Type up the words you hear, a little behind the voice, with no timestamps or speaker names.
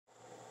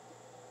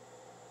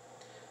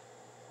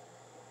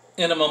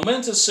In a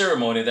momentous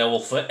ceremony that will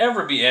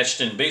forever be etched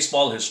in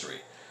baseball history,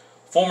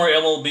 former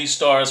MLB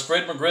stars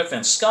Fred McGriff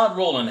and Scott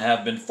Rolen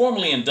have been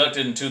formally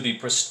inducted into the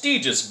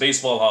prestigious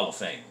Baseball Hall of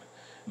Fame.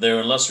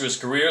 Their illustrious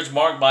careers,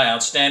 marked by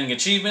outstanding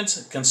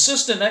achievements,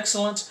 consistent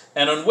excellence,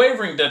 and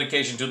unwavering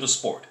dedication to the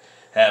sport,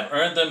 have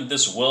earned them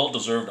this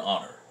well-deserved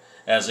honor.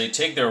 As they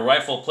take their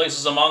rightful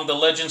places among the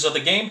legends of the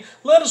game,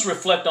 let us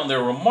reflect on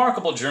their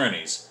remarkable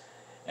journeys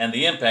and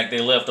the impact they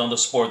left on the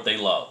sport they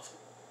love.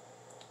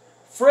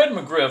 Fred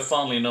McGriff,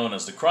 fondly known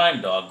as the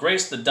Crime Dog,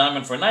 graced the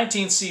diamond for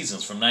 19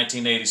 seasons from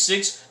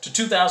 1986 to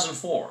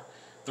 2004.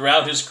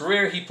 Throughout his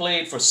career, he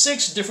played for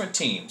 6 different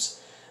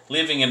teams,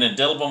 leaving an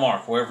indelible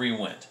mark wherever he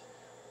went.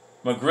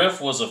 McGriff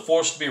was a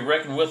force to be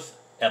reckoned with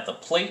at the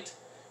plate,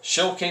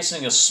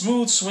 showcasing a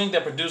smooth swing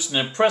that produced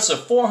an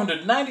impressive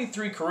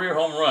 493 career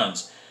home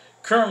runs,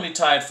 currently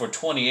tied for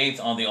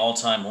 28th on the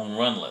all-time home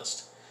run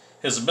list.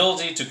 His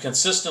ability to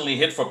consistently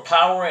hit for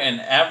power and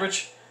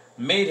average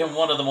made him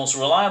one of the most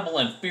reliable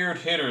and feared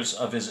hitters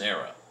of his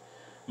era.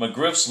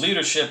 McGriff's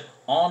leadership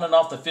on and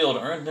off the field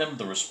earned him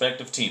the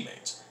respect of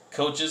teammates,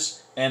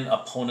 coaches, and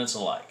opponents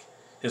alike.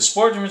 His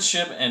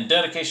sportsmanship and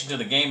dedication to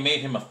the game made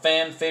him a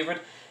fan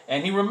favorite,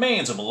 and he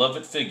remains a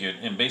beloved figure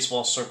in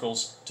baseball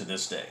circles to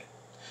this day.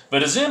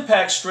 But his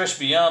impact stretched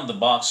beyond the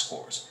box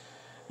scores.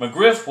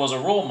 McGriff was a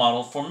role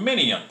model for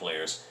many young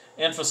players,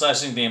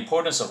 emphasizing the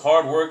importance of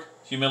hard work,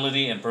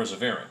 humility, and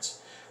perseverance.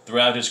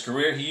 Throughout his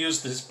career, he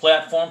used his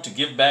platform to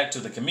give back to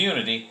the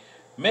community,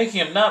 making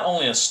him not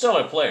only a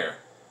stellar player,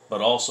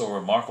 but also a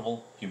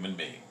remarkable human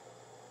being.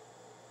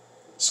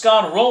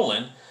 Scott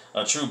Rolen,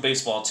 a true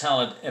baseball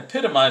talent,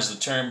 epitomized the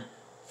term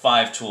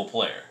five-tool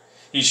player.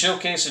 He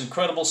showcased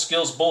incredible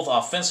skills both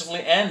offensively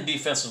and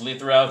defensively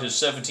throughout his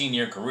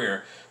 17-year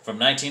career from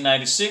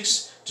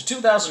 1996 to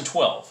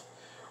 2012.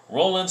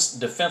 Rolen's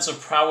defensive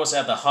prowess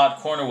at the hot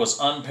corner was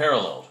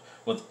unparalleled,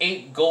 with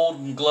 8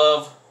 Golden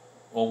Glove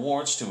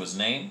awards to his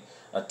name,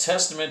 a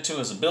testament to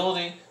his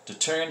ability to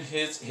turn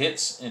his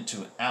hits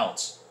into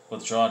outs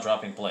with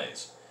jaw-dropping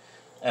plays.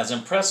 As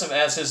impressive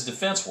as his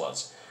defense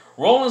was,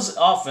 Rolen's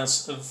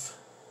offensive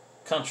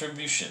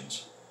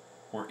contributions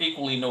were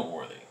equally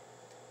noteworthy.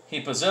 He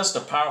possessed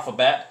a powerful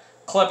bat,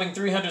 clubbing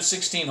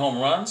 316 home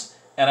runs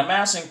and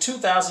amassing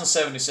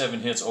 2,077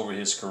 hits over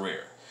his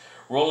career.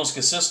 Rolen's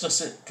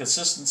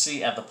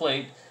consistency at the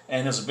plate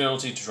and his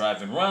ability to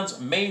drive in runs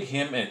made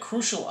him a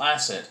crucial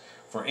asset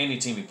for any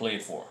team he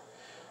played for.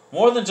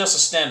 More than just a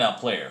standout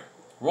player,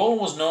 Rolen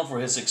was known for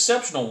his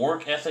exceptional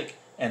work ethic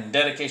and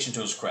dedication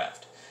to his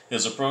craft.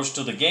 His approach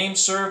to the game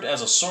served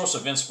as a source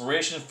of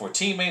inspiration for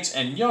teammates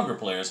and younger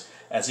players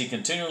as he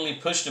continually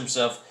pushed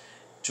himself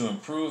to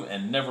improve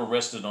and never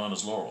rested on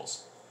his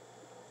laurels.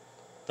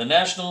 The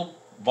National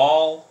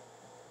Baseball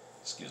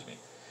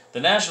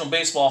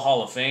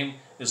Hall of Fame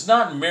is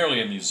not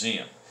merely a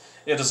museum.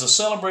 It is a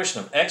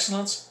celebration of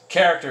excellence,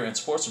 character, and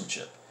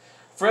sportsmanship.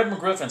 Fred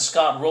McGriff and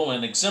Scott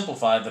Rolen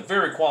exemplify the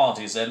very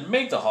qualities that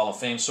make the Hall of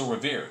Fame so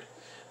revered.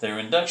 Their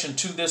induction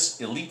to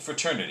this elite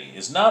fraternity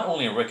is not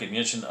only a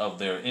recognition of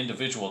their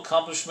individual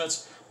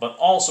accomplishments, but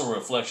also a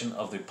reflection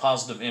of the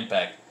positive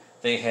impact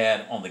they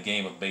had on the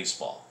game of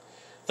baseball.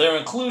 Their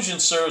inclusion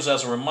serves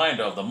as a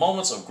reminder of the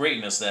moments of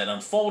greatness that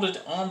unfolded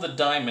on the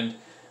diamond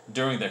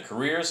during their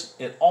careers.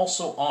 It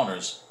also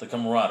honors the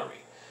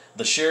camaraderie,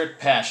 the shared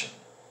passion,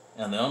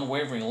 and the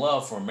unwavering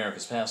love for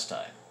America's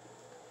pastime.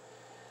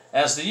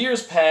 As the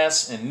years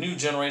pass and new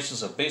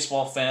generations of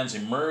baseball fans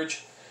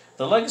emerge,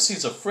 the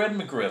legacies of Fred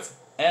McGriff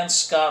and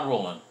Scott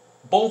Rolen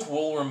both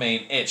will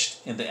remain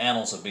etched in the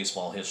annals of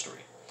baseball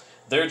history.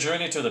 Their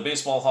journey to the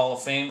Baseball Hall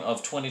of Fame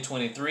of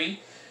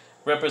 2023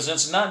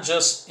 represents not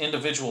just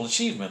individual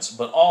achievements,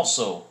 but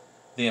also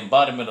the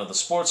embodiment of the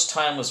sport's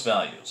timeless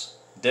values: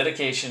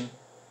 dedication,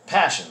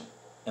 passion,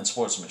 and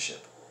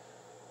sportsmanship.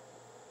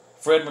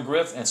 Fred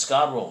McGriff and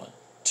Scott Rolen,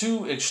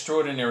 2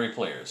 extraordinary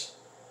players,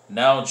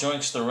 now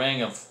join the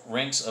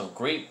ranks of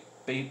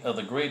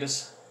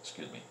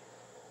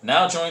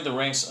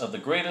the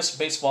greatest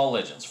baseball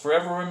legends,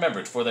 forever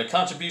remembered for their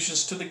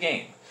contributions to the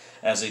game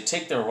as they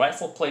take their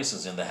rightful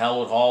places in the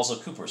hallowed halls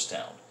of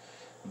Cooperstown.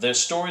 Their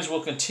stories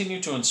will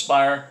continue to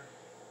inspire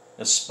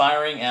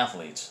aspiring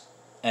athletes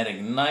and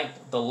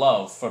ignite the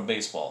love for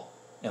baseball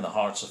in the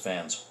hearts of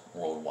fans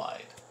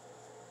worldwide.